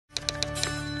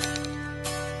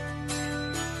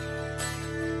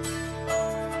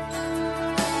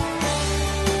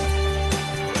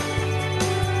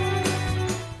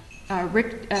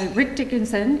Rick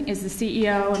Dickinson is the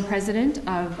CEO and president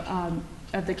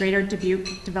of the Greater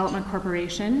Dubuque Development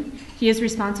Corporation. He is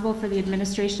responsible for the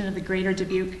administration of the Greater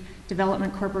Dubuque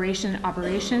Development Corporation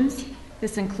operations.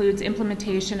 This includes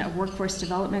implementation of workforce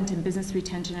development and business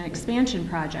retention and expansion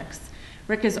projects.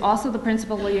 Rick is also the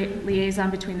principal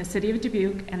liaison between the City of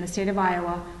Dubuque and the State of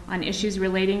Iowa on issues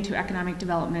relating to economic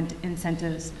development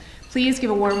incentives. Please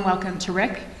give a warm welcome to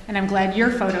Rick, and I'm glad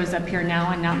your photo is up here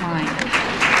now and not mine.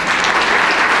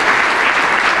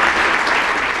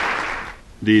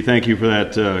 Dee, thank you for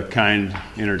that kind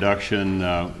introduction.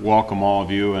 Welcome all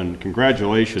of you, and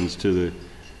congratulations to the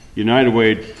United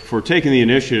Way for taking the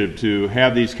initiative to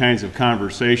have these kinds of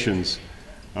conversations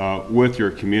with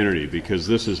your community, because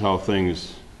this is how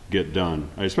things get done.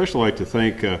 I especially like to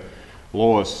thank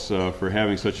Lois for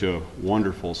having such a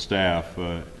wonderful staff.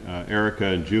 Erica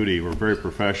and Judy were very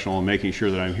professional in making sure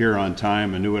that I'm here on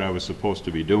time and knew what I was supposed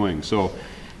to be doing. So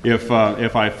if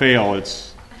I fail,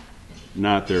 it's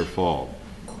not their fault.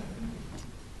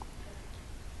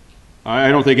 I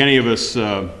don't think any of us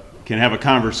can have a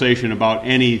conversation about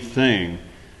anything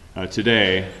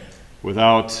today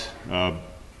without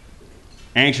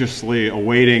anxiously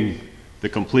awaiting the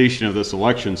completion of this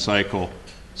election cycle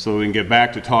so we can get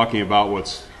back to talking about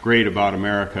what's great about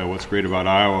America, what's great about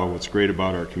Iowa, what's great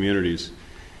about our communities.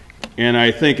 And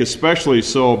I think especially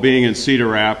so being in Cedar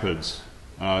Rapids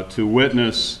to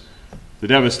witness the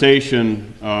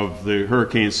devastation of the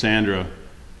Hurricane Sandra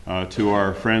to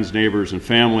our friends, neighbors, and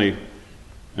family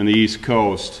on the East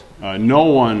Coast. No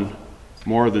one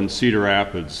more than Cedar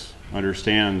Rapids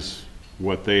understands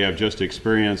what they have just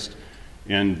experienced,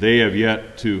 and they have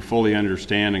yet to fully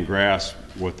understand and grasp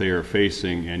what they are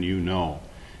facing, and you know.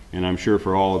 And I'm sure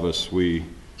for all of us, we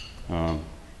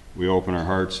open our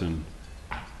hearts and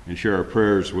share our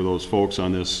prayers with those folks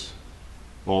on this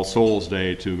All Souls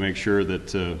Day to make sure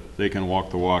that they can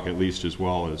walk the walk at least as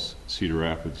well as Cedar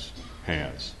Rapids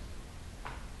has.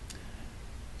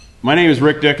 My name is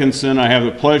Rick Dickinson. I have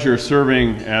the pleasure of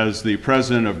serving as the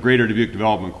president of Greater Dubuque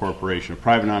Development Corporation, a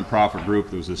private nonprofit group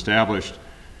that was established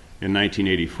in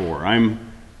 1984.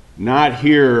 I'm not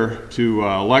here to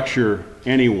lecture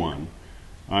anyone.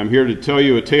 I'm here to tell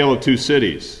you a tale of two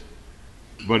cities,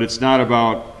 but it's not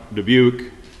about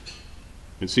Dubuque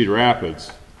and Cedar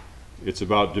Rapids. It's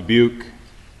about Dubuque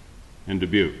and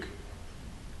Dubuque.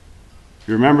 If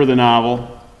you remember the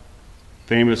novel,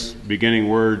 famous beginning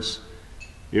words,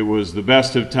 it was the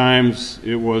best of times,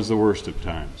 it was the worst of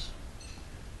times.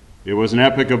 It was an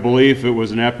epic of belief, it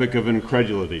was an epic of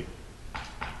incredulity.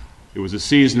 It was a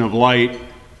season of light, it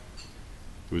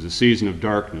was a season of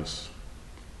darkness.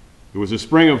 It was a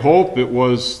spring of hope, it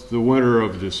was the winter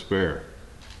of despair.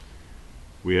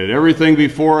 We had everything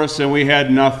before us and we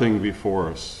had nothing before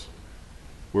us.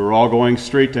 We were all going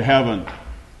straight to heaven.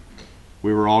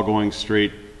 We were all going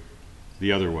straight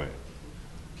the other way.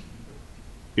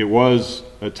 It was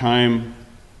a time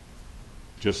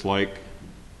just like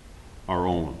our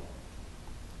own.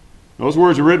 Those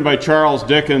words were written by Charles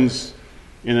Dickens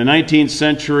in the 19th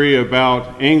century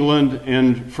about England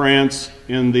and France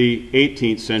in the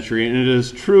 18th century, and it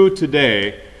is true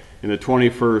today in the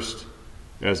 21st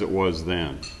as it was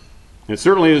then. It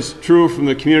certainly is true from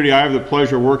the community I have the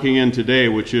pleasure of working in today,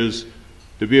 which is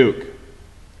Dubuque.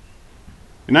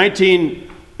 In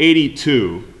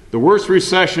 1982, the worst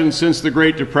recession since the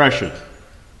Great Depression,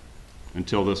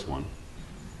 until this one,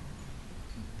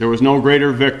 there was no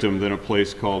greater victim than a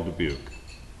place called Dubuque.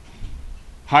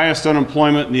 Highest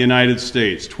unemployment in the United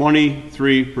States,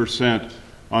 23%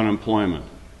 unemployment.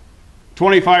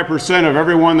 25% of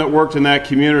everyone that worked in that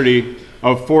community,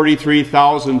 of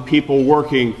 43,000 people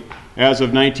working as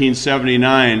of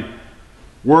 1979,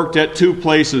 worked at two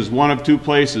places, one of two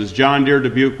places. John Deere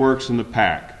Dubuque Works in the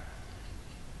PAC.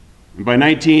 And by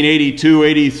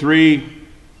 1982-83,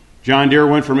 John Deere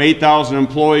went from 8,000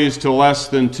 employees to less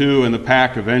than 2, and the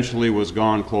PAC eventually was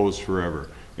gone, closed forever,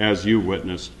 as you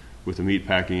witnessed with the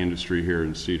meatpacking industry here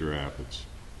in Cedar Rapids.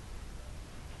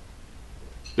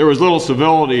 There was little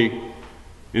civility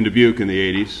in Dubuque in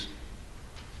the 80s.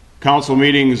 Council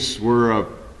meetings were a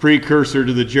precursor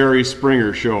to the Jerry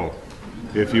Springer show,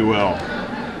 if you will.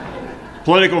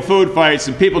 Political food fights,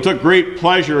 and people took great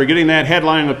pleasure in getting that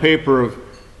headline in the paper of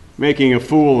making a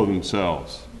fool of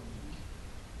themselves.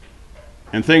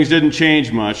 And things didn't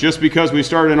change much. Just because we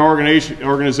started an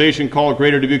organization called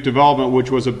Greater Dubuque Development, which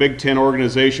was a Big Ten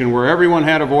organization where everyone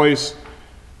had a voice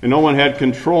and no one had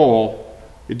control,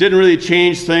 it didn't really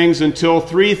change things until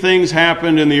three things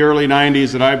happened in the early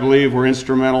 90s that I believe were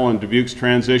instrumental in Dubuque's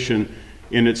transition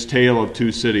in its tale of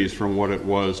two cities from what it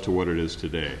was to what it is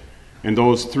today. And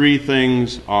those three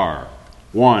things are: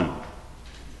 one,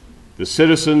 the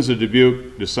citizens of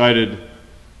Dubuque decided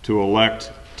to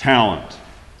elect talent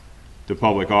to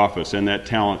public office, and that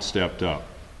talent stepped up.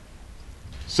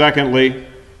 Secondly,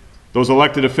 those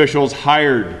elected officials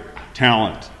hired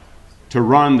talent to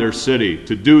run their city,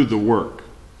 to do the work.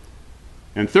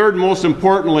 And third, most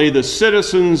importantly, the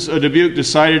citizens of Dubuque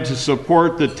decided to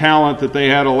support the talent that they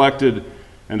had elected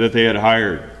and that they had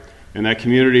hired. And that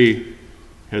community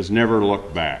has never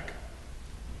looked back.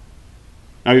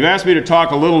 Now, you've asked me to talk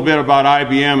a little bit about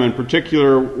IBM, in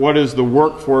particular, what is the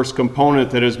workforce component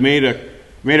that has made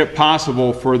it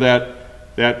possible for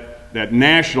that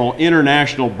national,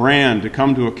 international brand to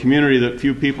come to a community that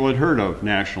few people had heard of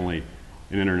nationally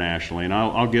and internationally, and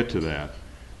I'll get to that.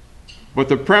 But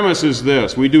the premise is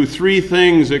this: we do three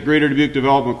things at Greater Dubuque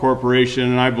Development Corporation,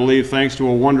 and I believe, thanks to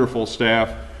a wonderful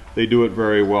staff, they do it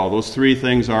very well. Those three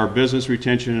things are business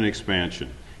retention and expansion.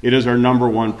 It is our number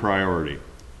one priority.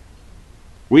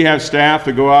 We have staff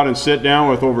that go out and sit down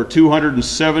with over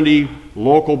 270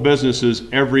 local businesses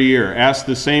every year, ask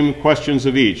the same questions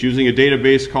of each, using a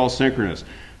database called Synchronous.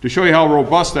 To show you how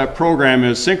robust that program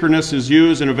is, Synchronous is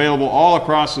used and available all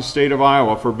across the state of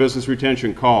Iowa for business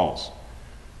retention calls.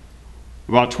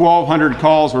 About 1,200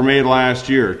 calls were made last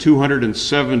year.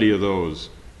 270 of those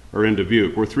are in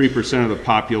Dubuque. We're 3% of the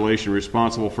population,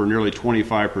 responsible for nearly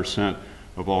 25%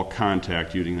 of all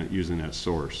contact using that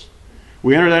source.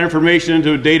 We enter that information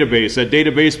into a database. That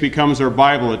database becomes our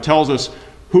Bible. It tells us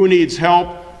who needs help,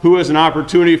 who has an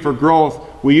opportunity for growth.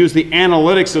 We use the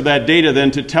analytics of that data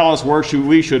then to tell us where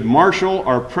we should marshal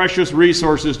our precious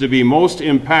resources to be most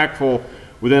impactful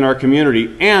within our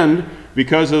community. And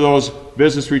because of those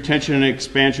business retention and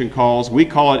expansion calls, we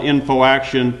call it info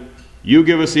action. You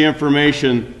give us the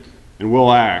information and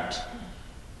we'll act.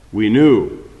 We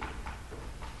knew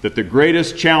that the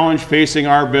greatest challenge facing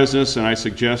our business, and I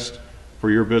suggest for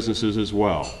your businesses as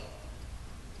well,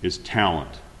 is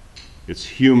talent. It's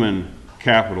human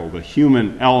capital, the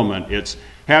human element. It's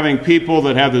having people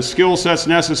that have the skill sets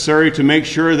necessary to make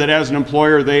sure that as an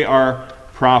employer they are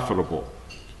profitable.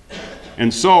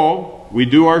 And so we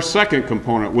do our second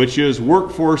component, which is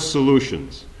workforce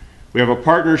solutions. We have a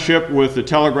partnership with the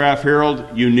Telegraph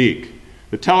Herald, unique.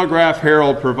 The Telegraph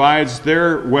Herald provides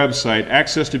their website,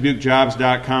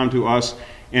 accessdubukejobs.com, to us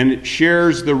and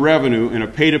shares the revenue in a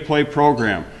pay-to-play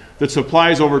program that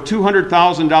supplies over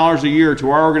 $200,000 a year to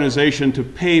our organization to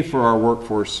pay for our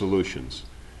workforce solutions.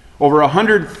 Over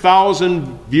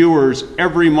 100,000 viewers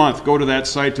every month go to that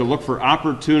site to look for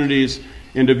opportunities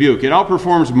in Dubuque. It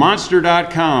outperforms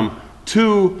Monster.com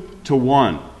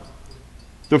 2-to-1.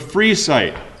 The free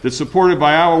site that's supported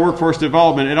by Iowa Workforce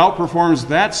Development, it outperforms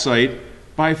that site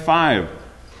by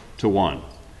 5-to-1.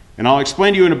 And I'll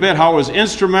explain to you in a bit how it was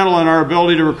instrumental in our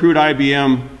ability to recruit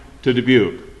IBM to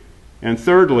Dubuque. And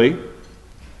thirdly,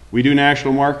 we do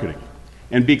national marketing.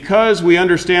 And because we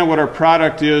understand what our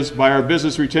product is by our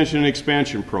business retention and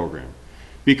expansion program,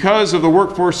 because of the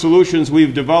workforce solutions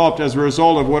we've developed as a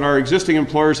result of what our existing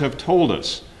employers have told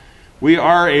us, we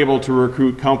are able to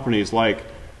recruit companies like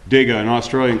Diga, an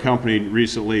Australian company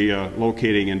recently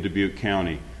locating in Dubuque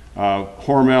County.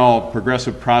 Hormel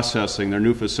Progressive Processing, their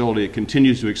new facility,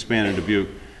 continues to expand in Dubuque,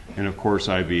 and of course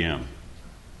IBM.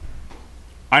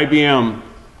 IBM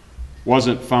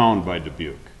wasn't found by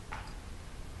Dubuque.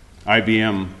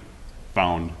 IBM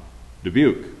found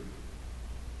Dubuque.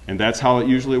 And that's how it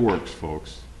usually works,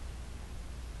 folks.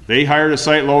 They hired a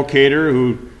site locator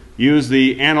who used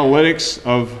the analytics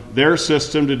of their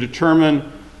system to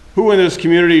determine who in this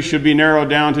community should be narrowed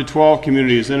down to 12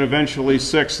 communities, then eventually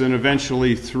 6, then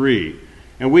eventually 3.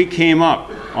 And we came up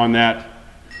on that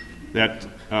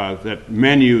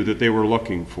menu that they were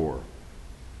looking for.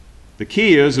 The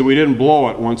key is that we didn't blow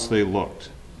it once they looked.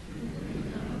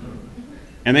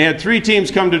 And they had 3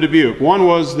 teams come to Dubuque. One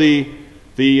was the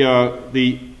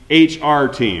HR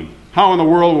team. How in the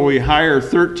world will we hire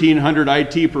 1,300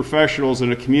 IT professionals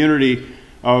in a community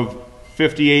of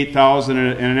 58,000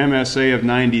 and an MSA of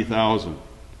 90,000?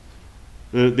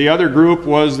 The other group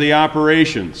was the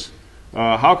operations.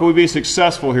 How can we be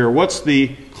successful here? What's the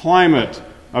climate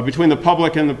between the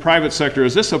public and the private sector?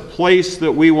 Is this a place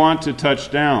that we want to touch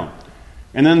down?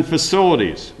 And then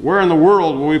facilities. Where in the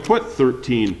world will we put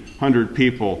 1,300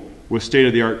 people with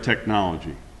state-of-the-art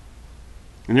technology?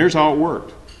 And here's how it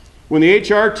worked. When the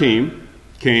HR team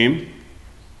came,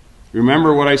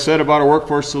 remember what I said about our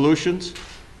workforce solutions?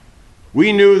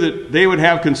 We knew that they would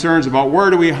have concerns about where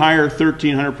do we hire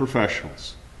 1,300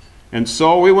 professionals. And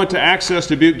so we went to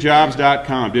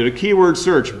accessdubukejobs.com, did a keyword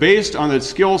search based on the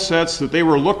skill sets that they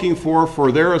were looking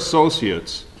for their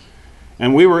associates.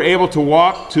 And we were able to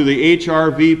walk to the HR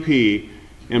VP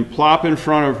and plop in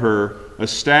front of her a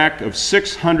stack of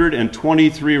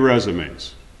 623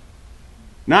 resumes.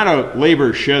 Not a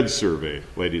labor shed survey,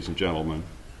 ladies and gentlemen,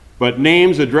 but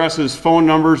names, addresses, phone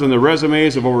numbers, and the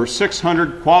resumes of over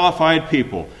 600 qualified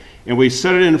people. And we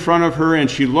set it in front of her, and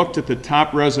she looked at the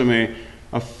top resume,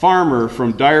 a farmer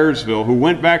from Dyersville who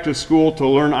went back to school to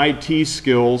learn IT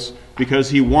skills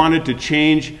because he wanted to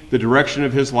change the direction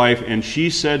of his life. And she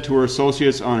said to her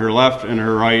associates on her left and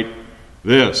her right,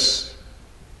 "This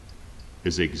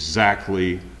is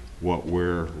exactly what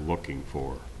we're looking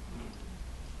for."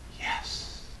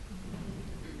 Yes.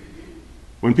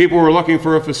 When people were looking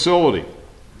for a facility,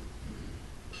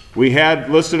 we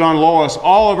had listed on Lois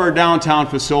all of our downtown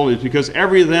facilities because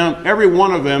every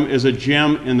one of them is a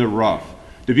gem in the rough.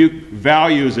 Dubuque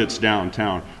values its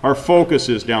downtown. Our focus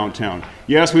is downtown.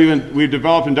 Yes, we've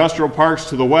developed industrial parks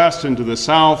to the west and to the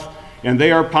south, and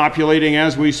they are populating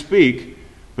as we speak.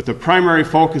 But the primary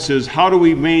focus is how do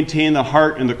we maintain the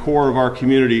heart and the core of our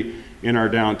community in our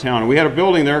downtown. And we had a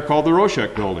building there called the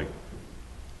Roshek Building.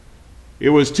 It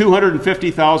was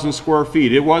 250,000 square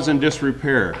feet. It was in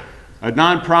disrepair. A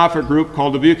nonprofit group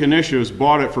called Dubuque Initiatives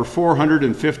bought it for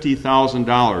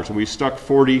 $450,000, and we stuck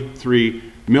 $43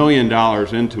 million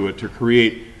into it to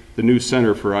create the new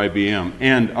center for IBM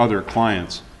and other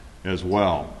clients as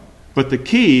well. But the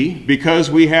key, because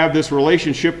we have this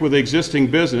relationship with existing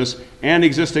business and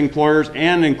existing employers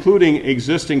and including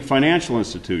existing financial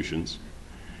institutions,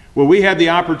 well, we had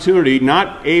the opportunity,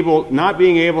 not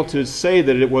being able to say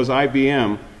that it was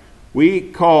IBM, we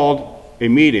called a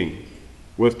meeting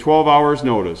with 12 hours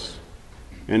notice,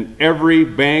 and every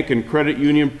bank and credit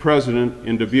union president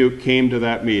in Dubuque came to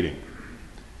that meeting.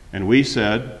 And we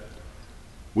said,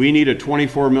 we need a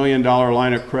 $24 million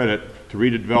line of credit to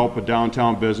redevelop a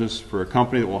downtown business for a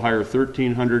company that will hire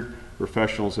 1,300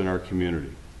 professionals in our community.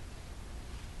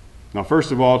 Now,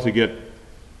 first of all, to get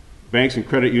banks and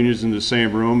credit unions in the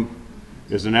same room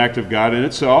is an act of God in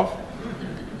itself.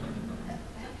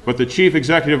 But the chief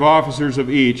executive officers of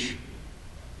each,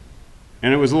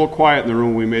 and it was a little quiet in the room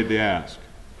when we made the ask.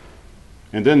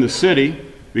 And then the city,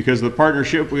 because of the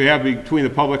partnership we have between the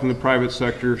public and the private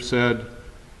sector, said,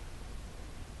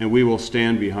 and we will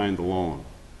stand behind the loan.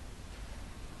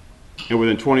 And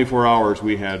within 24 hours,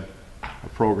 we had a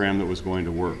program that was going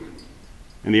to work.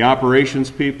 And the operations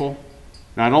people,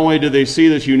 not only did they see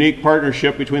this unique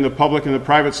partnership between the public and the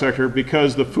private sector,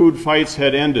 because the food fights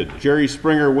had ended. Jerry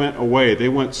Springer went away. They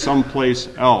went someplace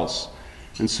else.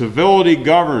 And civility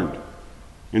governed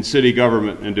in city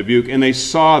government in Dubuque, and they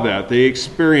saw that. They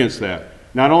experienced that.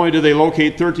 Not only did they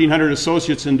locate 1,300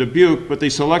 associates in Dubuque, but they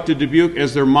selected Dubuque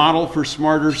as their model for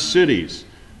smarter cities.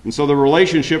 And so the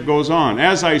relationship goes on.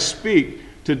 As I speak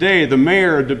today, the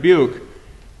mayor of Dubuque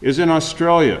is in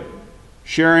Australia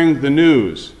sharing the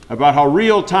news about how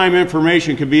real-time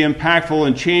information can be impactful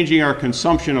in changing our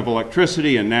consumption of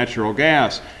electricity and natural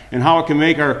gas, and how it can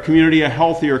make our community a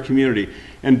healthier community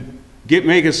and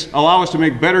allow us to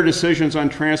make better decisions on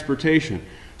transportation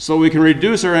so we can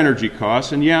reduce our energy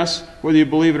costs, and yes, whether you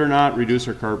believe it or not, reduce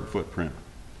our carbon footprint.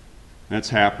 That's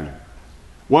happening.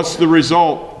 What's the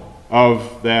result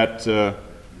of that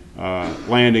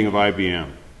landing of IBM?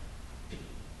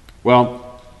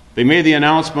 Well, they made the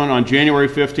announcement on January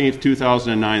 15th,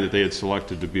 2009 that they had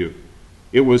selected Dubuque.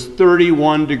 It was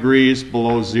 31 degrees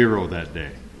below zero that day,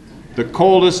 the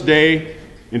coldest day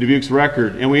in Dubuque's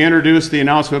record. And we introduced the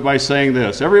announcement by saying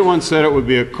this: everyone said it would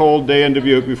be a cold day in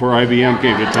Dubuque before IBM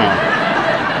came to town.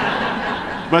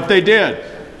 But they did.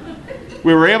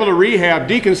 We were able to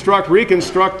reconstruct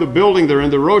the building there in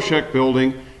the Roshek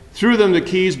building, threw them the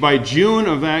keys by June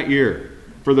of that year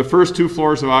for the first 2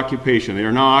 floors of occupation. They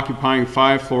are now occupying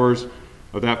 5 floors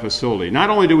of that facility. Not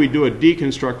only do we do a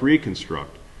reconstruct,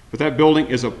 but that building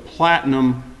is a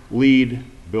platinum LEED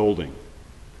building.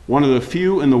 One of the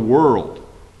few in the world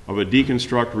of a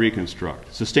reconstruct.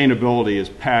 Sustainability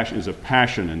is a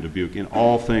passion in Dubuque in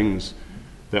all things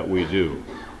that we do.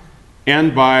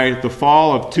 And by the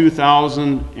fall of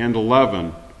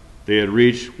 2011, they had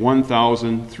reached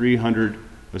 1,300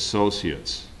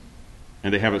 associates.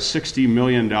 And they have a $60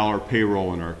 million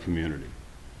payroll in our community.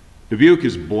 Dubuque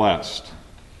is blessed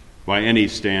by any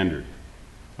standard.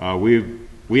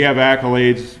 We have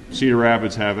accolades. Cedar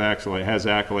Rapids has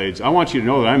accolades. I want you to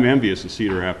know that I'm envious of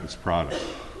Cedar Rapids' product.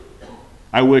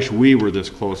 I wish we were this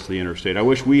close to the interstate. I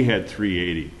wish we had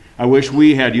 380. I wish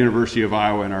we had University of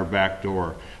Iowa in our back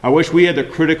door. I wish we had the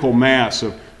critical mass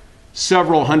of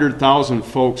several 100,000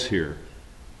 folks here.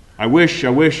 I wish.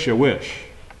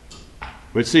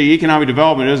 But see, economic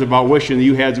development is about wishing that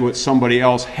you had what somebody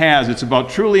else has. It's about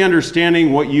truly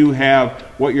understanding what you have,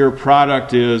 what your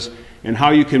product is, and how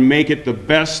you can make it the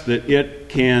best that it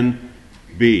can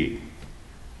be.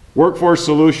 Workforce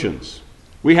Solutions.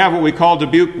 We have what we call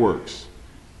Dubuque Works.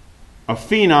 A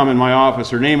phenom in my office,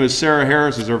 her name is Sarah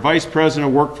Harris, is our Vice President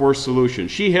of Workforce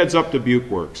Solutions. She heads up Dubuque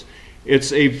Works.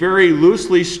 It's a very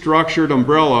loosely structured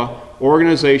umbrella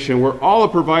organization where all the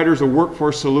providers of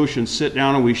workforce solutions sit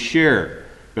down and we share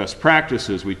best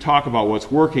practices. We talk about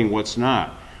what's working, what's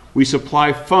not. We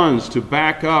supply funds to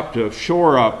back up, to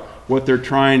shore up what they're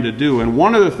trying to do. And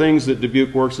one of the things that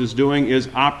Dubuque Works is doing is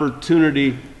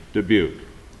Opportunity Dubuque.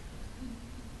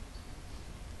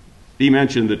 Dee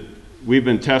mentioned that we've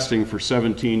been testing for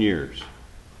 17 years.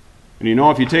 And you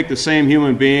know, if you take the same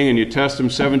human being and you test them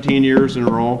 17 years in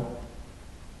a row,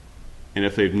 and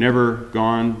if they've never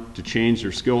gone to change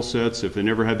their skill sets, if they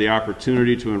never had the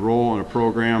opportunity to enroll in a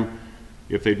program,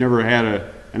 if they've never had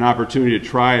an opportunity to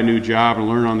try a new job and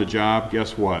learn on the job,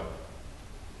 guess what?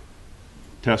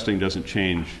 Testing doesn't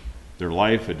change their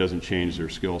life, it doesn't change their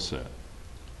skill set.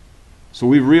 So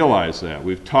we've realized that.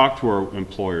 We've talked to our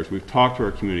employers, we've talked to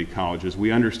our community colleges,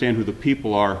 we understand who the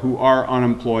people are who are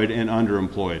unemployed and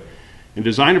underemployed, and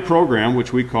designed a program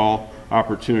which we call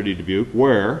Opportunity Dubuque,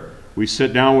 where we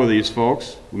sit down with these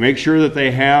folks, we make sure that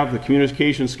they have the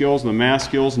communication skills and the math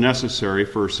skills necessary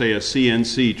for, say, a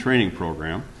CNC training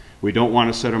program. We don't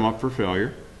want to set them up for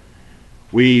failure.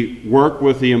 We work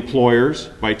with the employers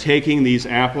by taking these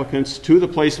applicants to the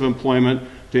place of employment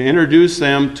to introduce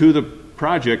them to the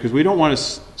project, because we don't want to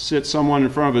sit someone in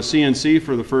front of a CNC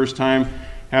for the first time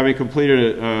having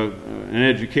completed an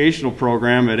educational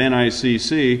program at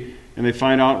NICC and they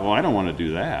find out, well, I don't want to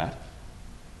do that.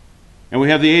 And we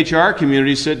have the HR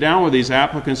community sit down with these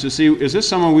applicants to see, is this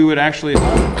someone we would actually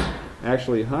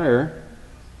hire?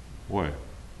 Boy,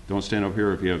 don't stand up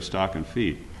here if you have stocking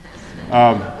feet.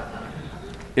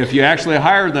 If you actually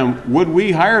hire them, would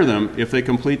we hire them if they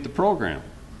complete the program?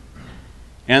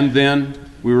 And then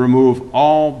we remove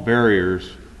all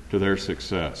barriers to their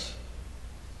success,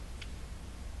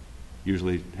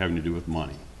 usually having to do with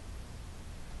money.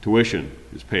 Tuition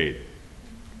is paid.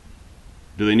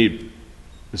 Do they need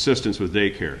assistance with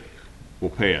daycare?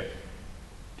 We'll pay it.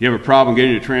 Do you have a problem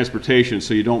getting to transportation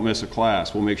so you don't miss a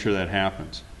class? We'll make sure that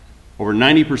happens. Over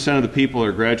 90% of the people that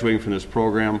are graduating from this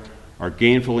program are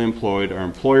gainfully employed. Our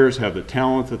employers have the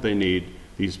talent that they need.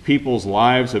 These people's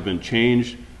lives have been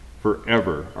changed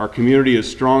forever. Our community is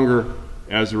stronger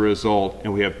as a result,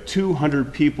 and we have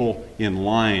 200 people in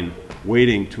line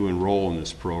waiting to enroll in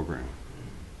this program.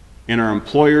 And our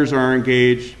employers are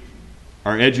engaged,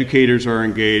 our educators are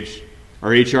engaged,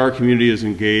 our HR community is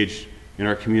engaged, and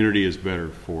our community is better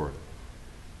for it.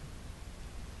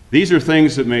 These are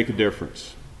things that make a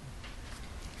difference.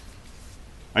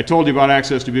 I told you about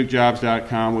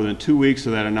AccessDubuqueJobs.com. Within 2 weeks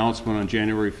of that announcement on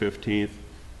January 15th,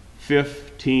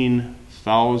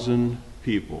 15,000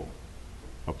 people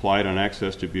applied on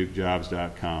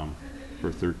AccessDubuqueJobs.com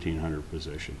for 1,300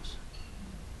 positions.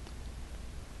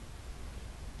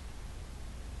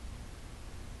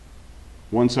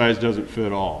 One size doesn't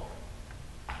fit all.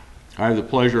 I have the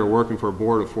pleasure of working for a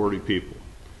board of 40 people.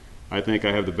 I think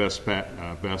I have the best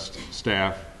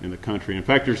staff in the country. In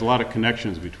fact, there's a lot of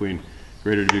connections between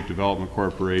Greater Dubuque Development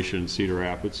Corporation and Cedar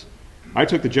Rapids. I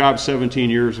took the job 17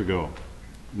 years ago,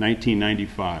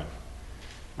 1995.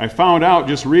 I found out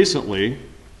just recently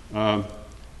that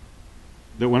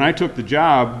when I took the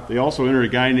job, they also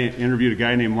interviewed a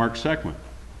guy named Mark Seckman.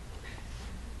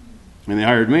 And they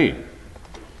hired me.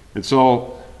 And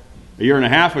so a year and a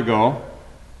half ago,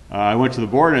 I went to the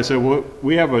board and I said, well,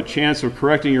 we have a chance of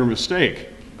correcting your mistake.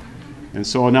 And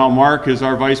so now Mark is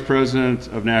our Vice President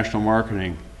of National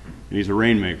Marketing, and he's a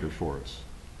rainmaker for us.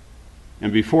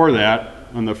 And before that,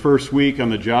 on the first week on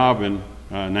the job in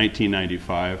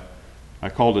 1995, I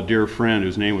called a dear friend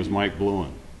whose name was Mike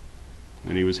Bluen.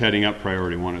 And he was heading up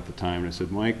Priority 1 at the time. And I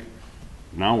said, Mike,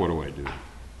 now what do I do?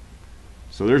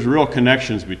 So there's real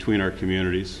connections between our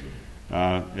communities.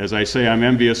 As I say, I'm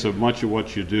envious of much of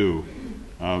what you do.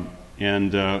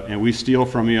 And we steal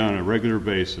from you on a regular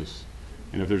basis.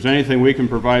 And if there's anything we can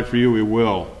provide for you, we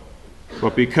will.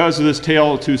 But because of this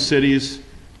tale of two cities,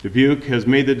 Dubuque has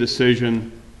made the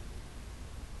decision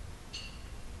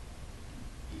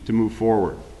to move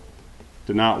forward,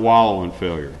 to not wallow in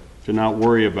failure, to not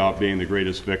worry about being the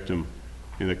greatest victim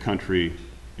in the country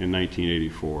in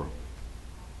 1984.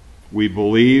 We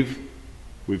believe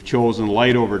we've chosen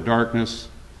light over darkness.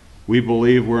 We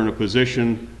believe we're in a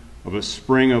position of a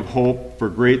spring of hope for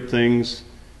great things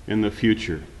in the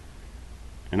future.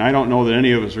 And I don't know that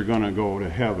any of us are going to go to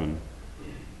heaven,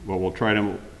 but we'll try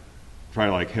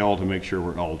like hell to make sure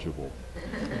we're eligible.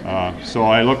 So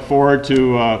I look forward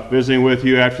to visiting with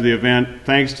you after the event.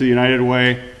 Thanks to United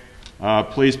Way,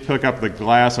 Please pick up the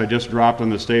glass I just dropped on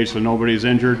the stage so nobody's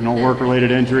injured, no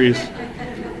work-related injuries.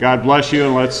 God bless you,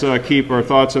 and let's keep our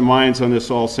thoughts and minds on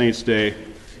this All Saints Day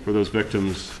for those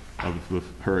victims of the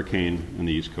hurricane on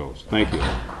the East Coast. Thank you.